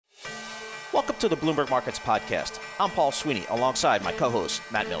Welcome to the Bloomberg Markets Podcast. I'm Paul Sweeney, alongside my co-host,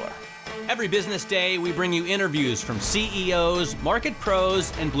 Matt Miller. Every business day, we bring you interviews from CEOs, market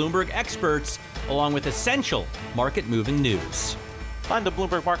pros, and Bloomberg experts, along with essential market-moving news. Find the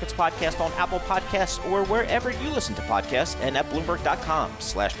Bloomberg Markets Podcast on Apple Podcasts or wherever you listen to podcasts and at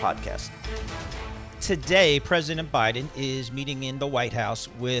Bloomberg.com/podcast. Today, President Biden is meeting in the White House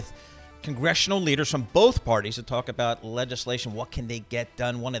with congressional leaders from both parties to talk about legislation. What can they get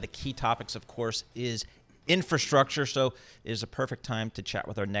done? One of the key topics, of course, is infrastructure. So it is a perfect time to chat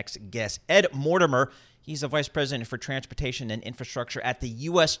with our next guest, Ed Mortimer. He's the Vice President for Transportation and Infrastructure at the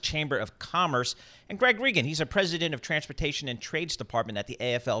U.S. Chamber of Commerce. And Greg Regan, he's a President of Transportation and Trades Department at the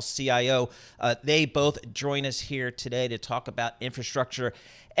AFL-CIO. They both join us here today to talk about infrastructure.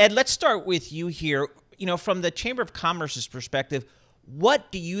 Ed, let's start with you here. You know, from the Chamber of Commerce's perspective,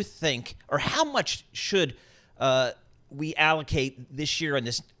 what do you think, or how much should we allocate this year on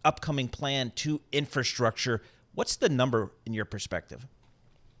this upcoming plan to infrastructure? What's the number in your perspective?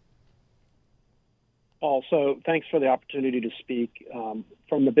 Paul, so thanks for the opportunity to speak.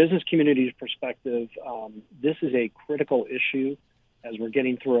 From the business community's perspective, this is a critical issue as we're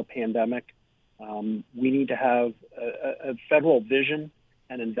getting through a pandemic. We need to have a federal vision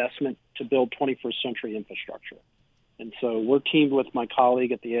and investment to build 21st century infrastructure. And so we're teamed with my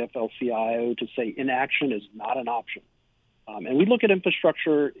colleague at the AFL-CIO to say inaction is not an option. And we look at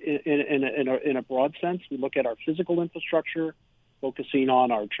infrastructure in a broad sense. We look at our physical infrastructure, focusing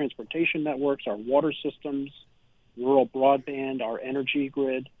on our transportation networks, our water systems, rural broadband, our energy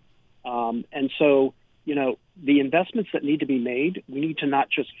grid. And so, you know, the investments that need to be made, we need to not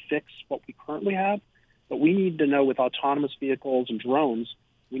just fix what we currently have, but we need to know with autonomous vehicles and drones,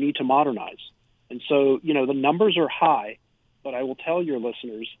 we need to modernize. And so, you know, the numbers are high, but I will tell your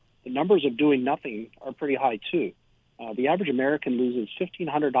listeners, the numbers of doing nothing are pretty high too. The average American loses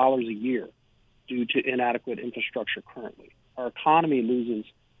 $1,500 a year due to inadequate infrastructure currently. Our economy loses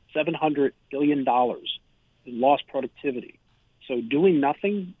 $700 billion in lost productivity. So doing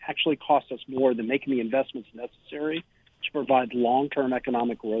nothing actually costs us more than making the investments necessary to provide long-term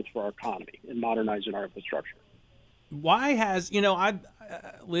economic growth for our economy and modernizing our infrastructure. Why has, you know, I've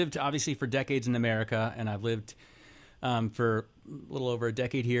lived obviously for decades in America, and I've lived for a little over a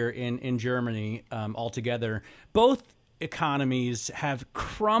decade here in Germany altogether. Both economies have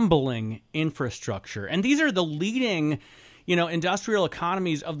crumbling infrastructure, and these are the leading, you know, industrial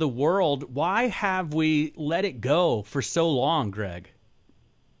economies of the world. Why have we let it go for so long, Greg?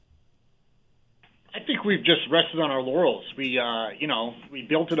 I think we've just rested on our laurels. We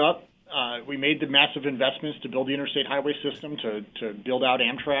built it up. We made the massive investments to build the interstate highway system, to build out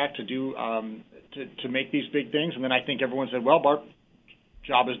Amtrak, to make these big things. And then I think everyone said, well, our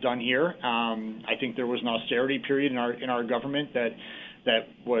job is done here. I think there was an austerity period in our government that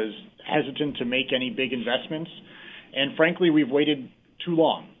was hesitant to make any big investments. And frankly, we've waited too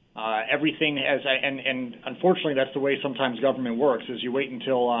long. Everything has, and unfortunately, that's the way sometimes government works, is you wait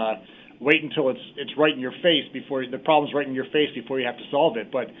until it's right in your face before the problem's right in your face before you have to solve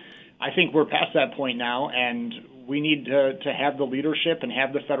it. But I think we're past that point now, and we need to have the leadership and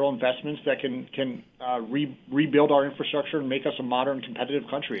have the federal investments that can rebuild our infrastructure and make us a modern, competitive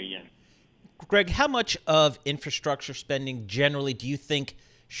country again. Greg, how much of infrastructure spending generally do you think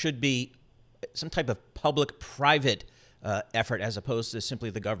should be some type of public-private effort as opposed to simply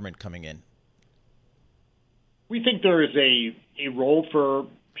the government coming in? We think there is a role for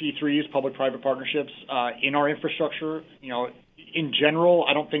P3s, public-private partnerships, in our infrastructure. You know, in general,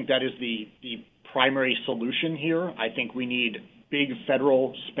 I don't think that is the primary solution here. I think we need big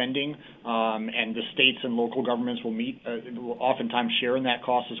federal spending, and the states and local governments will oftentimes share in that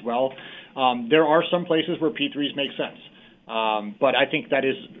cost as well. There are some places where P3s make sense, but I think that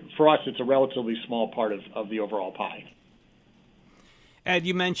is, for us, it's a relatively small part of the overall pie. Ed,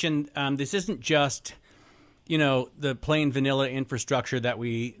 you mentioned this isn't just, you know, the plain vanilla infrastructure that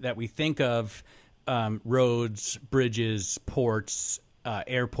we think of, roads, bridges, ports,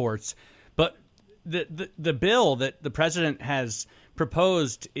 airports, but the bill that the president has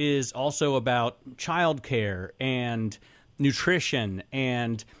proposed is also about childcare and nutrition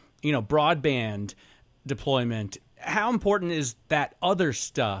and, you know, broadband deployment. How important is that other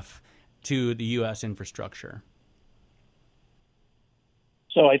stuff to the U.S. infrastructure?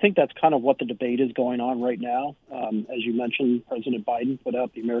 So I think that's kind of what the debate is going on right now. As you mentioned, President Biden put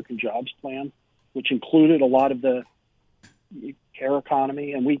out the American Jobs Plan, which included a lot of the care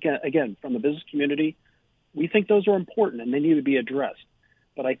economy. And we can, again, from the business community, we think those are important and they need to be addressed.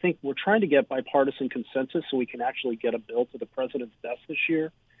 But I think we're trying to get bipartisan consensus so we can actually get a bill to the president's desk this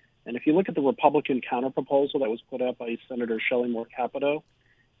year. And if you look at the Republican counterproposal that was put out by Senator Shelley Moore Capito,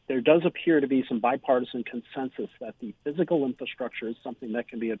 there does appear to be some bipartisan consensus that the physical infrastructure is something that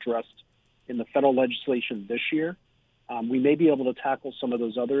can be addressed in the federal legislation this year. We may be able to tackle some of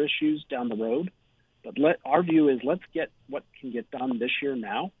those other issues down the road, but our view is let's get what can get done this year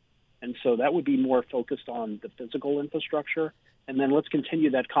now. And so that would be more focused on the physical infrastructure. And then let's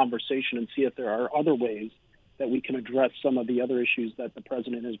continue that conversation and see if there are other ways that we can address some of the other issues that the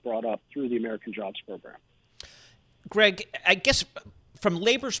president has brought up through the American Jobs Program. Greg, I guess from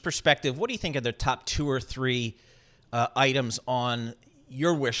labor's perspective, what do you think are the top 2 or 3 items on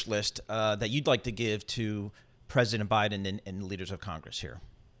your wish list that you'd like to give to President Biden and leaders of Congress here?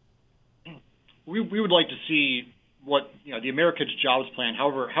 We would like to see what the America's Jobs Plan,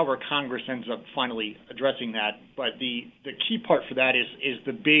 however Congress ends up finally addressing that. But the key part for that is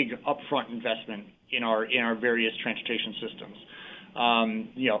the big upfront investment in our various transportation systems.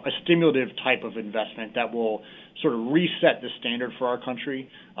 A stimulative type of investment that will sort of reset the standard for our country,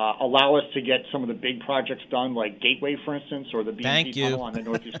 allow us to get some of the big projects done, like Gateway, for instance, or the BNP tunnel on the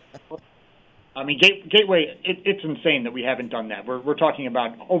Northeast. I mean, Gateway, it's insane that we haven't done that. We're talking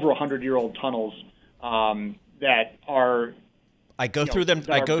about over 100-year-old tunnels that are. I go through them.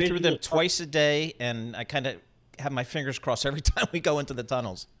 I go through them twice a day, and I kind of have my fingers crossed every time we go into the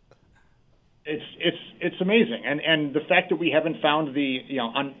tunnels. It's amazing, and the fact that we haven't found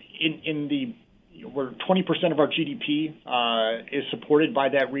where 20% of our GDP is supported by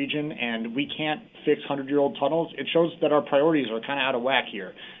that region, and we can't fix 100-year-old tunnels. It shows that our priorities are kind of out of whack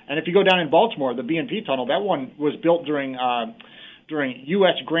here. And if you go down in Baltimore, the BNP tunnel, that one was built during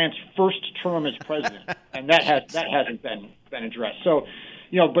U.S. Grant's first term as president, and that hasn't been addressed. So,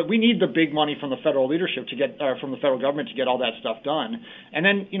 but we need the big money from the federal leadership to get from the federal government to get all that stuff done. And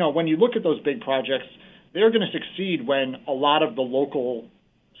then, when you look at those big projects, they're going to succeed when a lot of the local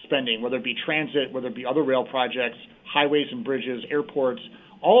spending, whether it be transit, whether it be other rail projects, highways and bridges, airports,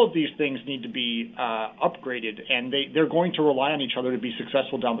 all of these things need to be upgraded, and they're going to rely on each other to be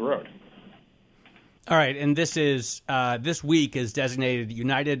successful down the road. All right, and this week is designated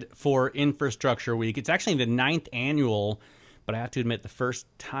United for Infrastructure Week. It's actually the 9th annual, but I have to admit, the first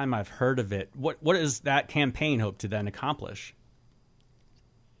time I've heard of it. What does that campaign hope to then accomplish?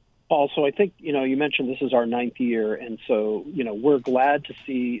 Paul, so I think, you mentioned this is our 9th year, and so, we're glad to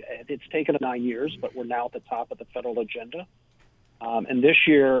see it's taken 9 years, but we're now at the top of the federal agenda. And this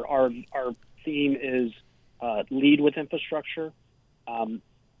year, our theme is lead with infrastructure.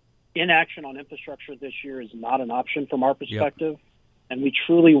 Inaction on infrastructure this year is not an option from our perspective, and we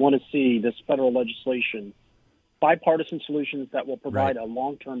truly want to see this federal legislation, bipartisan solutions that will provide a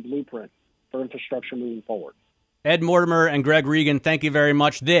long-term blueprint for infrastructure moving forward. Ed Mortimer and Greg Regan, thank you very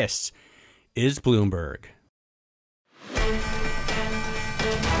much. This is Bloomberg.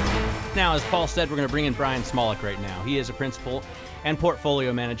 Now, as Paul said, we're going to bring in Brian Smoluch right now. He is a principal and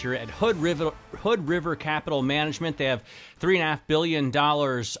portfolio manager at Hood River Capital Management. They have $3.5 billion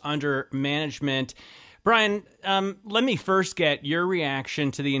under management. Brian, let me first get your reaction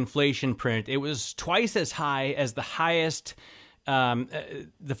to the inflation print. It was twice as high as the highest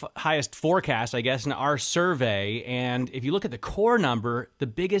forecast, I guess, in our survey. And if you look at the core number, the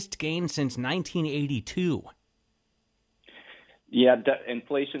biggest gain since 1982. Yeah,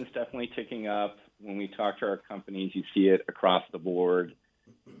 inflation's definitely ticking up. When we talk to our companies, you see it across the board.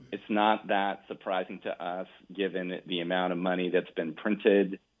 It's not that surprising to us, given the amount of money that's been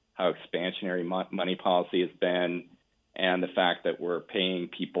printed, how expansionary money policy has been, and the fact that we're paying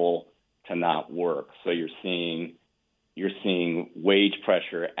people to not work. So you're seeing wage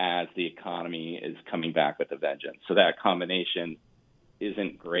pressure as the economy is coming back with a vengeance. So that combination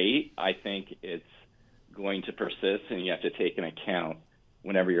isn't great. I think it's going to persist, and you have to take into account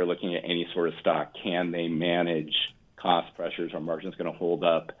whenever you're looking at any sort of stock, can they manage cost pressures? Are margins going to hold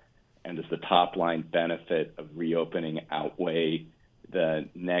up? And does the top line benefit of reopening outweigh the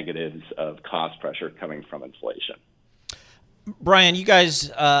negatives of cost pressure coming from inflation? Brian, you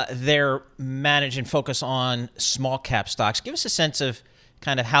guys there manage and focus on small cap stocks. Give us a sense of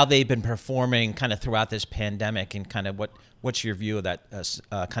kind of how they've been performing kind of throughout this pandemic, and kind of what's your view of that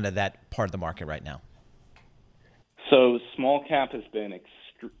kind of that part of the market right now? So small cap has been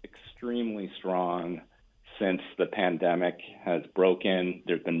extremely strong since the pandemic has broken.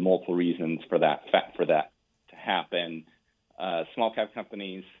 There's been multiple reasons for that to happen. Small cap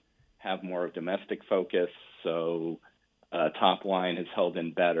companies have more domestic focus, so top line has held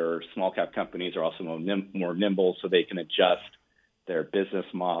in better. Small cap companies are also more nimble, so they can adjust their business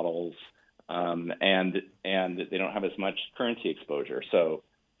models, and they don't have as much currency exposure. So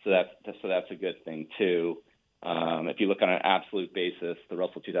that's a good thing too. If you look on an absolute basis, the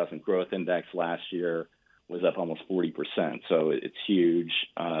Russell 2000 Growth Index last year was up almost 40%. So it's huge.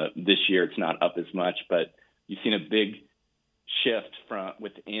 This year it's not up as much, but you've seen a big shift from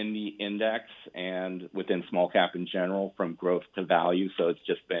within the index and within small cap in general from growth to value. So it's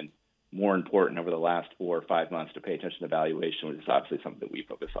just been more important over the last 4 or 5 months to pay attention to valuation, which is obviously something that we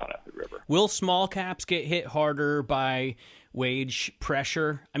focus on at Hood River. Will small caps get hit harder by wage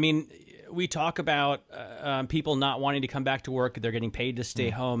pressure? I mean, we talk about people not wanting to come back to work. They're getting paid to stay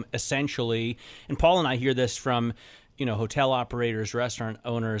home, essentially. And Paul and I hear this from, hotel operators, restaurant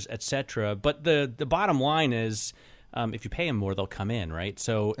owners, et cetera. But the bottom line is, if you pay them more, they'll come in, right?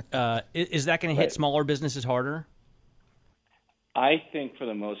 So is that going to hit smaller businesses harder? I think for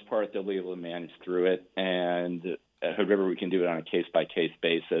the most part, they'll be able to manage through it. And at Hood River, we can do it on a case-by-case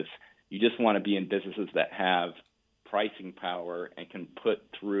basis. You just want to be in businesses that have pricing power and can put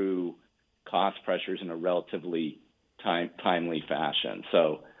through cost pressures in a relatively timely fashion.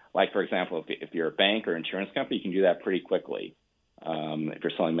 So, like, for example, if you're a bank or insurance company, you can do that pretty quickly. If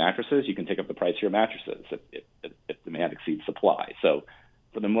you're selling mattresses, you can take up the price of your mattresses if demand exceeds supply. So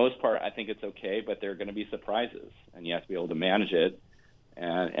for the most part, I think it's okay, but there are going to be surprises, and you have to be able to manage it.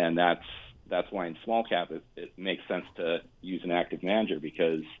 And that's why in small cap it makes sense to use an active manager,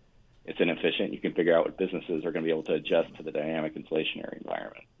 because it's inefficient. You can figure out what businesses are going to be able to adjust to the dynamic inflationary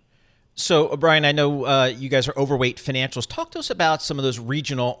environment. So, Brian, I know you guys are overweight financials. Talk to us about some of those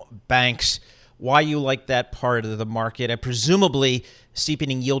regional banks, why you like that part of the market, and presumably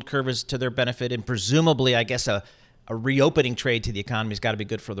steepening yield curves to their benefit, and presumably, I guess, a reopening trade to the economy has got to be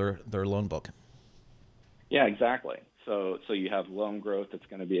good for their loan book. Yeah, exactly. So you have loan growth that's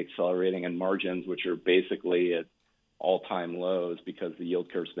going to be accelerating, and margins, which are basically at all-time lows because the yield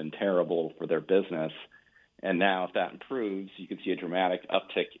curve's been terrible for their business. And now if that improves, you can see a dramatic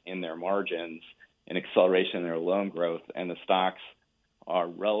uptick in their margins and acceleration in their loan growth. And the stocks are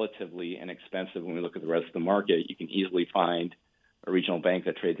relatively inexpensive when we look at the rest of the market. You can easily find a regional bank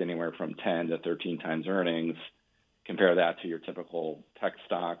that trades anywhere from 10 to 13 times earnings. Compare that to your typical tech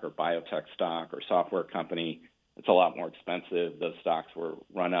stock or biotech stock or software company. It's a lot more expensive. Those stocks were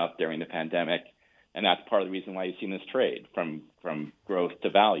run up during the pandemic. And that's part of the reason why you've seen this trade from growth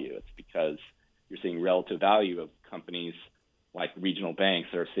to value. It's because you're seeing relative value of companies like regional banks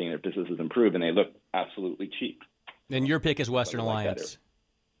that are seeing their businesses improve, and they look absolutely cheap. And your pick is Western Alliance.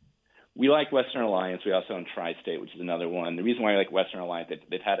 We like Western Alliance. We also own Tri-State, which is another one. The reason why I like Western Alliance,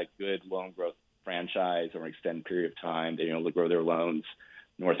 they've had a good loan growth franchise over an extended period of time. They're able to grow their loans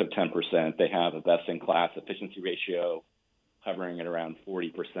north of 10%. They have a best-in-class efficiency ratio hovering at around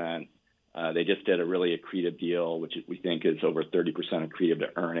 40%. They just did a really accretive deal, which we think is over 30% accretive to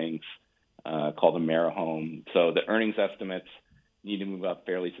earnings, called AmeriHome. So the earnings estimates need to move up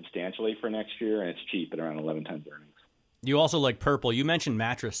fairly substantially for next year, and it's cheap at around 11 times earnings. You also like purple. You mentioned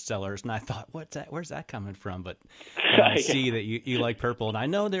mattress sellers, and I thought, what's that? Where's that coming from? But I see that you like purple, and I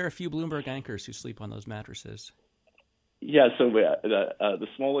know there are a few Bloomberg anchors who sleep on those mattresses. Yeah, so the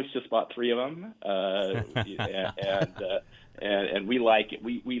Smoluch just bought 3 of them, and we like it.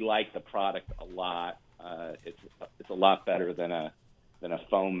 We like the product a lot. It's a lot better than a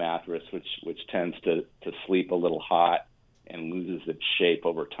foam mattress, which tends to sleep a little hot and loses its shape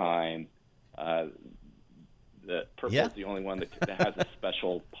over time. The purple is the only one that has a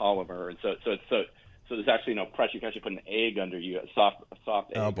special polymer, and so there's actually no pressure. You can actually put an egg under you, a soft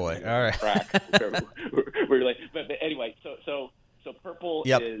egg. Oh boy! All right. Crack. But anyway, so purple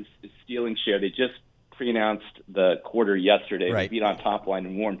is stealing share. They just pre-announced the quarter yesterday. Right. They beat on top line,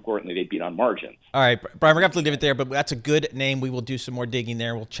 and more importantly, they beat on margins. All right, Brian, we're going to have to leave it there, but that's a good name. We will do some more digging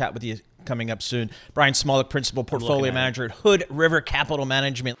there. We'll chat with you coming up soon. Brian Smoluch, Principal Portfolio Manager at Hood River Capital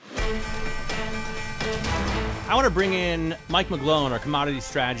Management. I want to bring in Mike McGlone, our commodities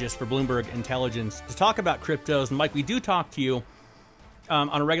strategist for Bloomberg Intelligence, to talk about cryptos. And Mike, we do talk to you on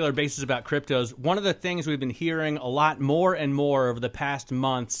a regular basis about cryptos. One of the things we've been hearing a lot more and more over the past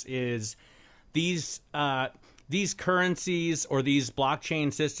months is these currencies or these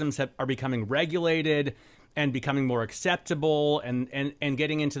blockchain systems are becoming regulated and becoming more acceptable and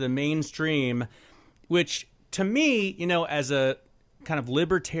getting into the mainstream, which to me, as a kind of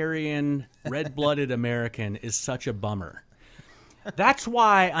libertarian, red-blooded American, is such a bummer. That's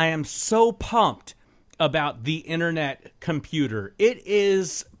why I am so pumped about the internet computer. It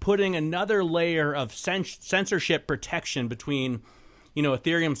is putting another layer of censorship protection between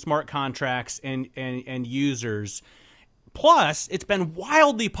Ethereum smart contracts and users. Plus, it's been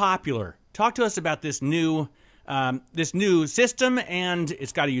wildly popular. Talk to us about this new this new system, and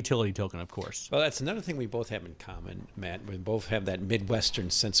it's got a utility token, of course. Well, that's another thing we both have in common, Matt. We both have that Midwestern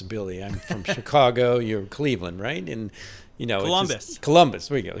sensibility. I'm from Chicago, you're Cleveland, right? And Columbus. Columbus,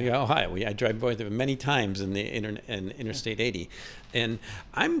 there we go. Yeah, Ohio. I drive by there many times in the Interstate 80, and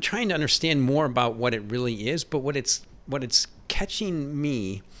I'm trying to understand more about what it really is. But what it's catching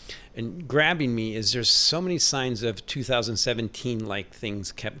me and grabbing me is there's so many signs of 2017 like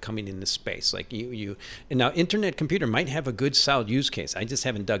things kept coming into space. Like and now Internet Computer might have a good solid use case. I just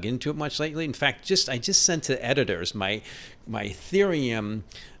haven't dug into it much lately. In fact, I just sent to editors my Ethereum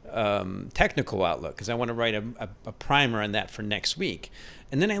technical outlook because I want to write a primer on that for next week.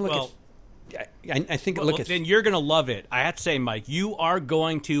 And then I look then you're going to love it. I have to say, Mike, you are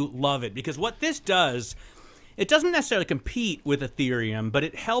going to love it because what this does, it doesn't necessarily compete with Ethereum, but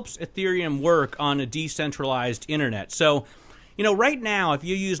it helps Ethereum work on a decentralized internet. So, right now, if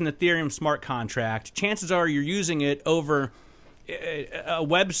you use an Ethereum smart contract, chances are you're using it over a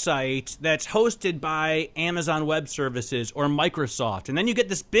website that's hosted by Amazon Web Services or Microsoft. And then you get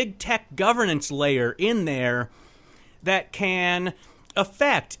this big tech governance layer in there that can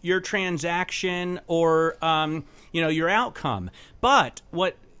affect your transaction or, your outcome. But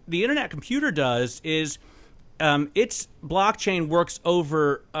what the Internet Computer does is its blockchain works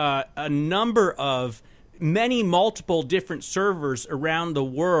over a number of multiple different servers around the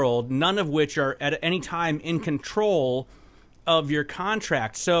world, none of which are at any time in control of your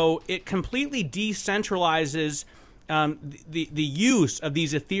contract. So it completely decentralizes the use of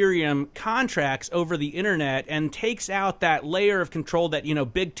these Ethereum contracts over the internet and takes out that layer of control that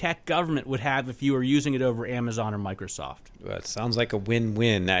big tech government would have if you were using it over Amazon or Microsoft. Well, it sounds like a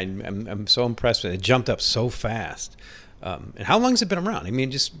win-win. I'm so impressed with it. It jumped up so fast. And how long has it been around? I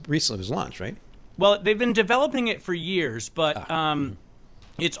mean, just recently it was launched, right? Well, they've been developing it for years, but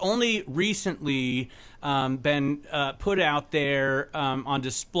it's only recently been put out there on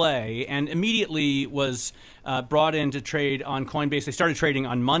display and immediately was brought in to trade on Coinbase. They started trading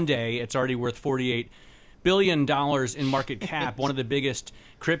on Monday. It's already worth $48 billion in market cap, one of the biggest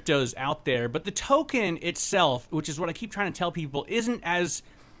cryptos out there. But the token itself, which is what I keep trying to tell people, isn't as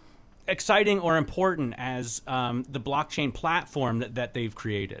exciting or important as the blockchain platform that they've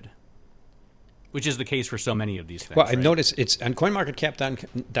created, which is the case for so many of these things. Well, I noticed it's on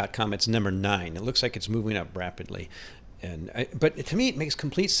CoinMarketCap.com. It's number 9. It looks like it's moving up rapidly, but to me, it makes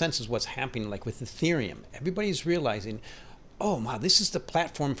complete sense as what's happening. Like with Ethereum, everybody's realizing, oh wow, this is the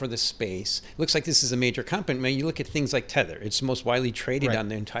platform for the space. It looks like this is a major company. I mean, you look at things like Tether. It's the most widely traded on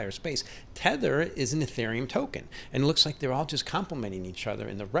the entire space. Tether is an Ethereum token, and it looks like they're all just complementing each other.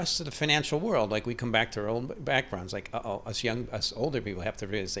 And the rest of the financial world, like we come back to our old backgrounds, like us older people have to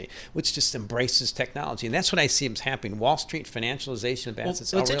really say, let's just embrace this technology. And that's what I see is happening. Wall Street financialization of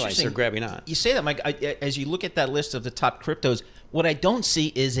assets. I realize they're grabbing on. You say that, Mike. As you look at that list of the top cryptos, what I don't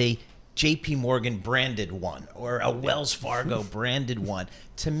see is a JP Morgan branded one or a Wells Fargo branded one.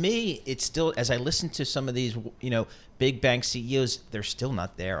 To me, it's still, as I listen to some of these, big bank CEOs, they're still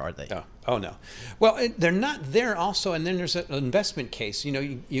not there, are they? Oh no. Well, they're not there also. And then there's an investment case.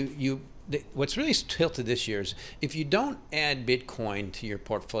 What's really tilted this year is if you don't add Bitcoin to your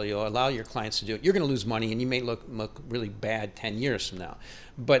portfolio, allow your clients to do it, you're going to lose money and you may look really bad 10 years from now.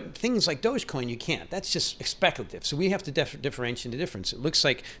 But things like Dogecoin, you can't. That's just speculative. So we have to differentiate the difference. It looks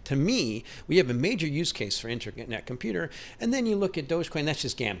like, to me, we have a major use case for Internet Computer. And then you look at Dogecoin, that's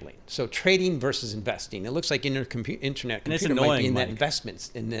just gambling. So trading versus investing. It looks like Internet Computer might be in that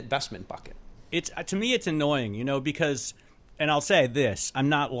investment bucket. To me, it's annoying, because... And I'll say this, I'm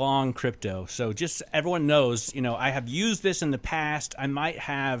not long crypto, so just everyone knows, I have used this in the past. I might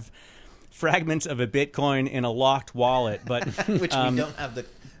have fragments of a Bitcoin in a locked wallet, but which we don't have the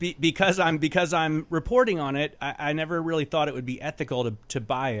because I'm reporting on it. I never really thought it would be ethical to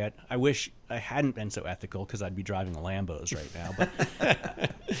buy it. I wish I hadn't been so ethical because I'd be driving a Lambos right now.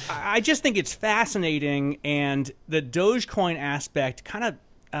 But I just think it's fascinating, and the Dogecoin aspect kind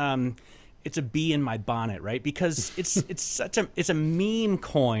of. It's a bee in my bonnet, right? Because it's a meme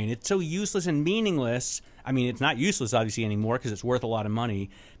coin. It's so useless and meaningless. I mean, it's not useless obviously anymore because it's worth a lot of money.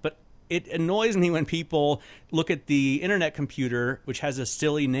 But it annoys me when people look at the Internet Computer, which has a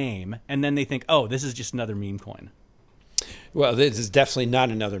silly name, and then they think, "Oh, this is just another meme coin." Well, this is definitely not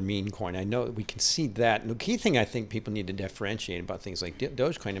another meme coin. I know we can see that. And the key thing I think people need to differentiate about things like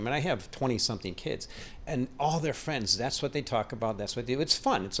Dogecoin, I mean, I have 20-something kids. and all their friends, that's what they talk about. That's what they do. It's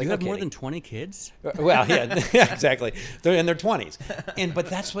fun. It's like, you have okay, more than 20 kids? Well, yeah, exactly. They're in their 20s. But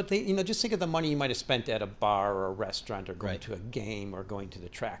that's what they, just think of the money you might have spent at a bar or a restaurant or going to a game or going to the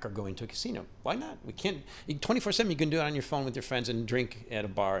track or going to a casino. Why not? We can't, 24/7, you can do it on your phone with your friends and drink at a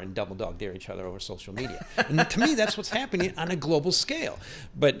bar and double dog dare each other over social media. And to me, that's what's happening on a global scale.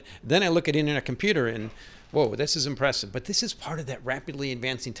 But then I look at Internet Computer and, whoa, this is impressive. But this is part of that rapidly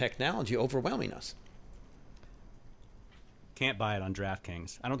advancing technology overwhelming us. Can't buy it on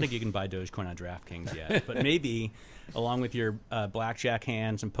DraftKings. I don't think you can buy Dogecoin on DraftKings yet. But maybe, along with your blackjack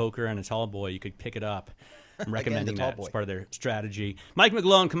hands and poker and a tall boy, you could pick it up. I'm recommending that as part of their strategy. Mike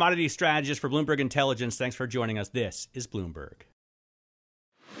McGlone, Commodities Strategist for Bloomberg Intelligence. Thanks for joining us. This is Bloomberg.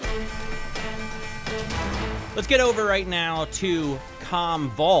 Let's get over right now to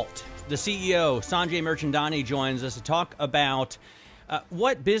Commvault. The CEO, Sanjay Mirchandani, joins us to talk about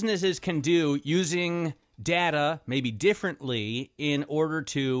what businesses can do using data maybe differently in order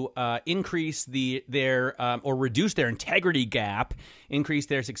to increase their or reduce their integrity gap, increase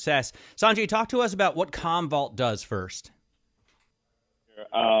their success. Sanjay, talk to us about what Commvault does first.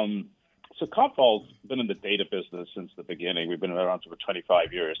 So Commvault's been in the data business since the beginning. We've been around for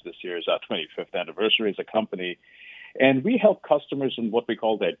 25 years. This year is our 25th anniversary as a company. And we help customers in what we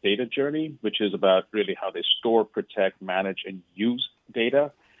call their data journey, which is about really how they store, protect, manage, and use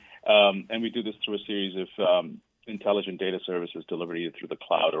data. And we do this through a series of intelligent data services delivered either through the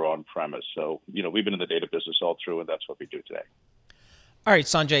cloud or on-premise. So, we've been in the data business all through, and that's what we do today. All right,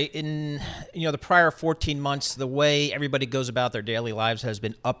 Sanjay, in the prior 14 months, the way everybody goes about their daily lives has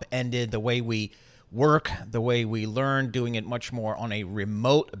been upended. The way we work, the way we learn, doing it much more on a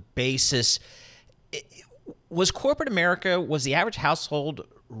remote basis. Was corporate America, was the average household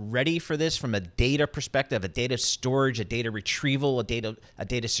ready for this from a data perspective, a data storage, a data retrieval, a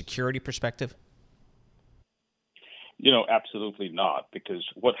data security perspective? Absolutely not. Because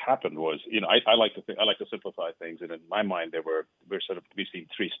what happened was, I like to simplify things, and in my mind, we've seen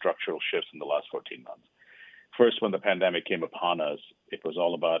three structural shifts in the last 14 months. First, when the pandemic came upon us, it was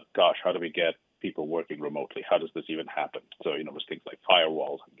all about, gosh, how do we get people working remotely? How does this even happen? So, it was things like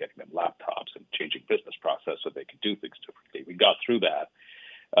firewalls and getting them laptops and changing business process so they could do things differently. We got through that,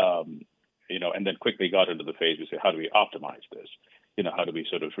 and then quickly got into the phase we say, how do we optimize this? How do we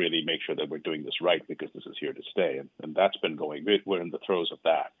sort of really make sure that we're doing this right because this is here to stay? And that's been going. We're in the throes of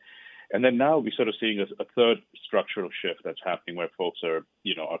that. And then now we're sort of seeing a third structural shift that's happening where folks are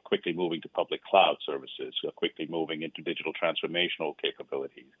quickly moving to public cloud services, are quickly moving into digital transformational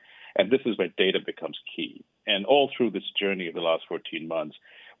capabilities. And this is where data becomes key. And all through this journey of the last 14 months,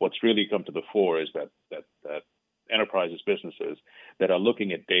 what's really come to the fore is that enterprises, businesses that are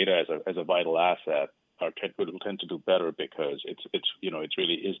looking at data as a vital asset will tend to do better because it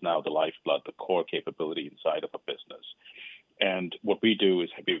really is now the lifeblood, the core capability inside of a business. And what we do is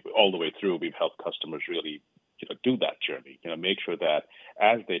all the way through, we've helped customers really do that journey, make sure that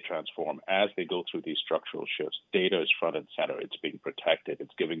as they transform, as they go through these structural shifts, data is front and center. It's being protected.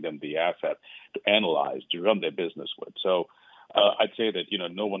 It's giving them the asset to analyze, to run their business with. So I'd say that,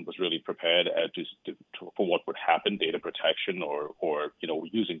 no one was really prepared for what would happen. Data protection or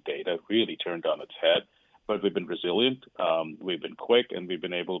using data really turned on its head. But we've been resilient. We've been quick, and we've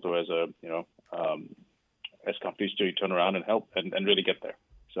been able to, as companies, to turn around and help and really get there.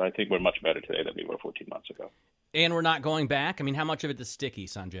 So I think we're much better today than we were 14 months ago. And we're not going back? I mean, how much of it is sticky,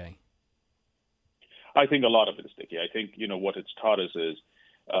 Sanjay? I think a lot of it is sticky. I think, what it's taught us is,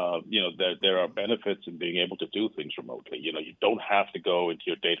 there are benefits in being able to do things remotely. You don't have to go into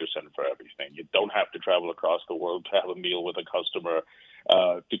your data center for everything. You don't have to travel across the world to have a meal with a customer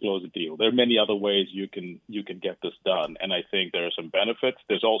to close a deal. There are many other ways you can get this done. And I think there are some benefits.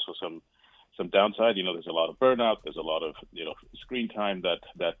 There's also some downside. There's a lot of burnout. There's a lot of, screen time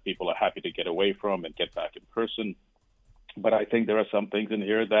that people are happy to get away from and get back in person. But I think there are some things in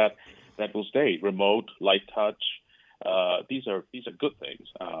here that will stay. Remote, light touch. These are good things.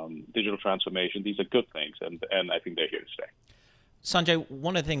 Digital transformation, these are good things, and I think they're here to stay. Sanjay,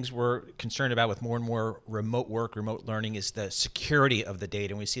 one of the things we're concerned about with more and more remote work, remote learning, is the security of the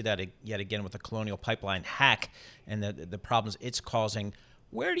data. And we see that yet again with the Colonial Pipeline hack and the problems it's causing.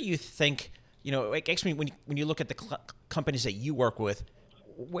 Where do you think, actually, when you look at the companies that you work with,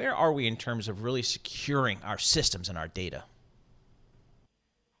 where are we in terms of really securing our systems and our data?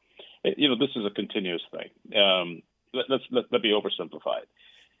 This is a continuous thing. Let me oversimplify it.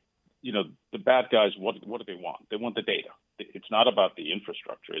 The bad guys, what do they want? They want the data. It's not about the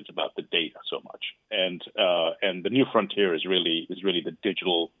infrastructure. It's about the data so much. And the new frontier is really the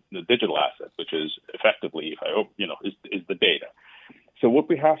digital asset, which is effectively, is the data. So what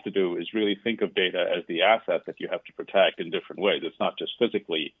we have to do is really think of data as the asset that you have to protect in different ways. It's not just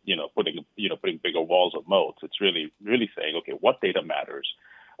physically, putting bigger walls of moats. It's really saying, okay, what data matters?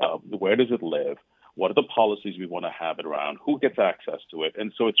 Where does it live? What are the policies we want to have it around? Who gets access to it?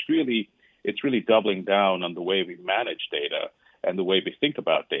 And so it's really doubling down on the way we manage data and the way we think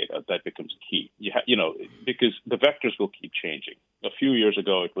about data that becomes key. Because the vectors will keep changing. A few years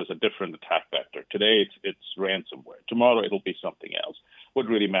ago, it was a different attack vector. Today, it's ransomware. Tomorrow, it'll be something else. What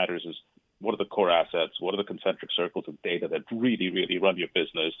really matters is what are the core assets? What are the concentric circles of data that really, really run your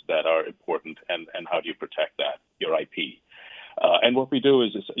business that are important, and how do you protect that, your IP? And what we do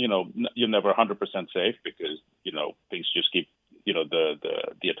is you're never 100% safe because, things just keep,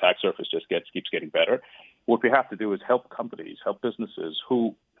 the attack surface just keeps getting better. What we have to do is help companies, help businesses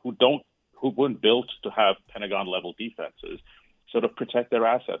who weren't built to have Pentagon-level defenses, sort of protect their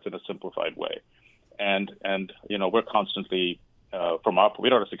assets in a simplified way. And we're constantly, we're not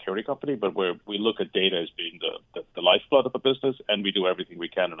a security company, but we look at data as being the lifeblood of a business, and we do everything we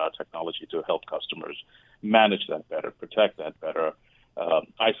can in our technology to help customers manage that better, protect that better,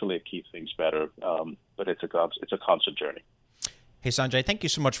 isolate key things better. But it's a constant journey. Hey, Sanjay, thank you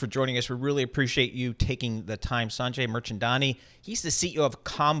so much for joining us. We really appreciate you taking the time. Sanjay Mirchandani, he's the CEO of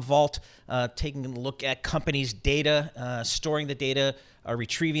Commvault, taking a look at companies' data, storing the data,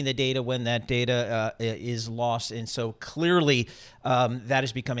 retrieving the data when that data is lost. And so clearly that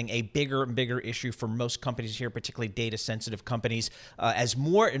is becoming a bigger and bigger issue for most companies here, particularly data-sensitive companies. As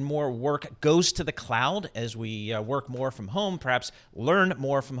more and more work goes to the cloud, as we work more from home, perhaps learn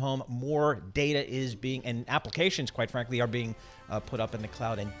more from home, more data is being, and applications, quite frankly, are being put up in the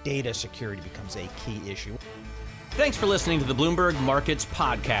cloud, and data security becomes a key issue. Thanks for listening to the Bloomberg Markets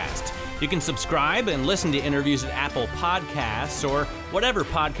Podcast. You can subscribe and listen to interviews at Apple Podcasts or whatever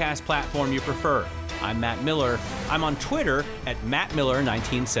podcast platform you prefer. I'm Matt Miller. I'm on Twitter at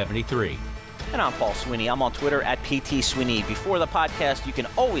MattMiller1973. And I'm Paul Sweeney. I'm on Twitter at PT Sweeney. Before the podcast, you can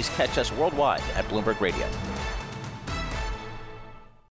always catch us worldwide at Bloomberg Radio.